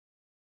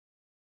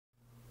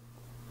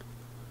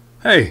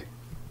Hey,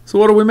 so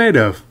what are we made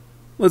of?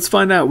 Let's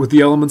find out with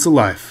the elements of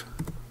life.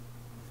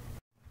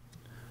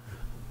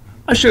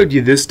 I showed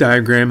you this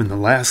diagram in the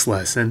last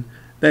lesson.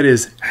 That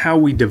is how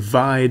we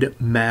divide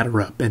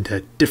matter up into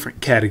different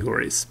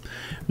categories.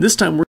 This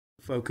time we're going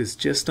to focus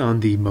just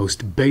on the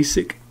most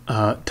basic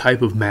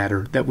type of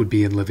matter that would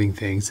be in living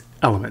things,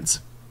 elements.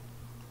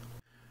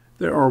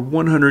 There are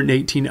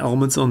 118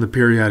 elements on the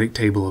periodic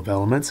table of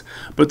elements,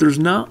 but there's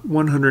not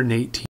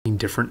 118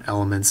 different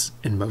elements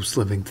in most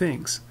living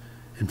things.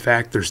 In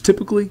fact, there's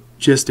typically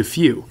just a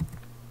few.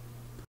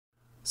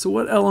 So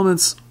what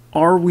elements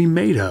are we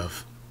made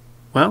of?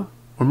 Well,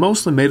 we're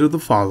mostly made of the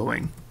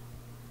following: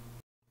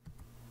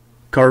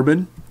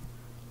 carbon,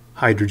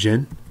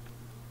 hydrogen,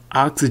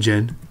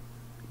 oxygen,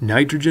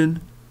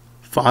 nitrogen,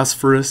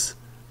 phosphorus,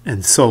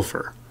 and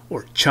sulfur,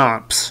 or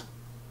chomps.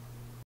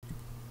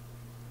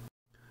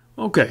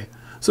 Okay,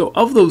 so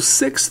of those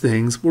 6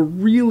 things, we're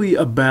really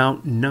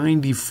about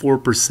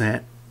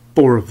 94%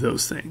 4 of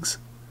those things.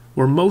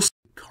 We're mostly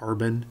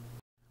carbon,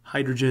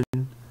 hydrogen,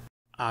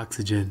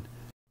 oxygen,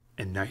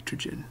 and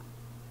nitrogen.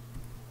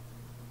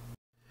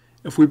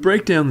 If we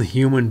break down the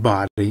human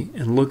body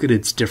and look at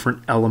its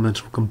different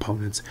elemental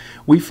components,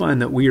 we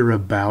find that we are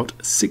about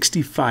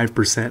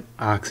 65%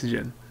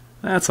 oxygen.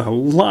 That's a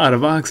lot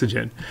of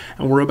oxygen.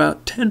 And we're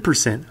about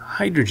 10%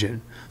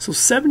 hydrogen. So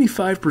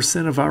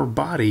 75% of our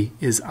body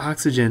is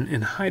oxygen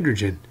and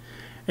hydrogen.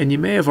 And you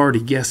may have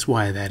already guessed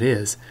why that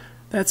is.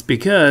 That's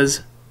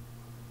because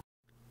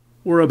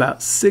we're about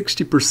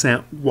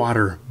 60%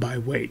 water by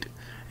weight.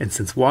 And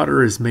since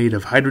water is made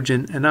of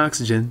hydrogen and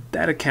oxygen,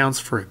 that accounts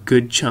for a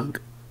good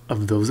chunk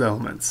of those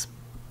elements.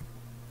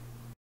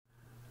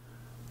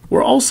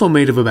 We're also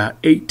made of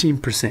about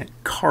 18%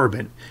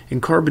 carbon,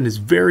 and carbon is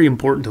very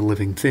important to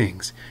living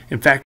things. In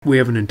fact, we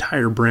have an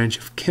entire branch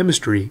of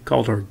chemistry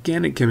called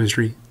organic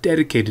chemistry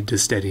dedicated to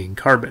studying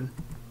carbon.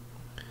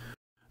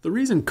 The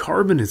reason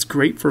carbon is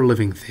great for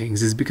living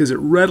things is because it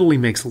readily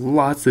makes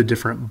lots of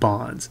different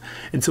bonds,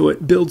 and so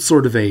it builds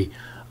sort of a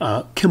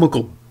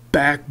chemical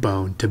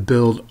backbone to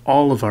build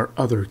all of our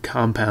other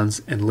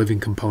compounds and living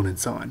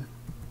components on.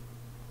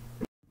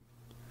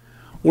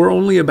 We're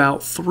only about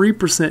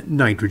 3%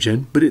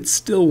 nitrogen, but it's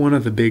still one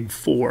of the big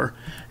 4,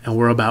 and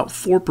we're about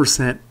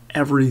 4%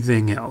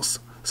 everything else.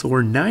 So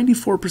we're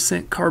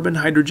 94% carbon,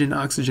 hydrogen,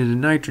 oxygen,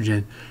 and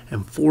nitrogen,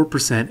 and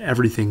 4%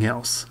 everything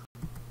else.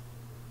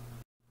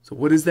 So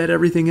what is that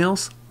everything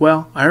else?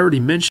 Well, I already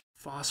mentioned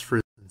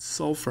phosphorus and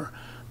sulfur.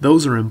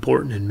 Those are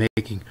important in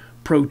making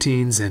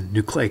proteins and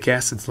nucleic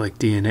acids like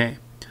DNA.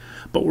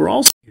 But we're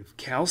also made of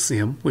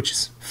calcium, which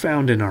is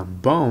found in our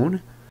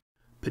bone,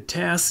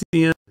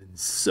 potassium and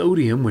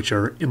sodium, which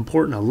are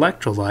important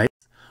electrolytes,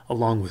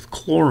 along with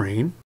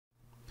chlorine.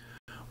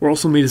 We're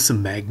also made of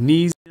some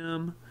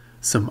magnesium,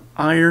 some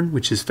iron,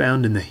 which is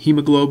found in the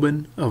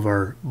hemoglobin of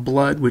our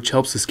blood, which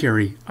helps us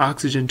carry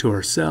oxygen to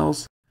our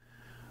cells.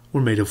 We're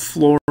made of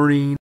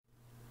fluorine,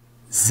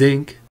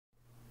 zinc,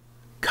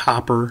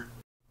 copper,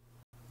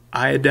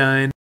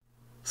 iodine,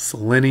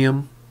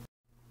 selenium,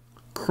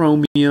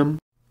 chromium,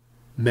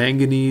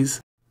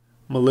 manganese,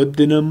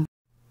 molybdenum,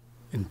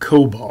 and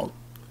cobalt.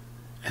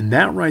 And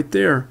that right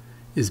there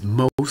is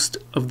most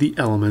of the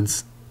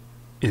elements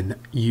in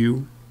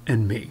you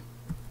and me.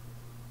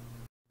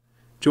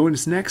 Join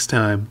us next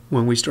time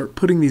when we start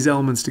putting these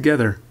elements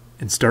together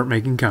and start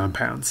making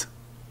compounds.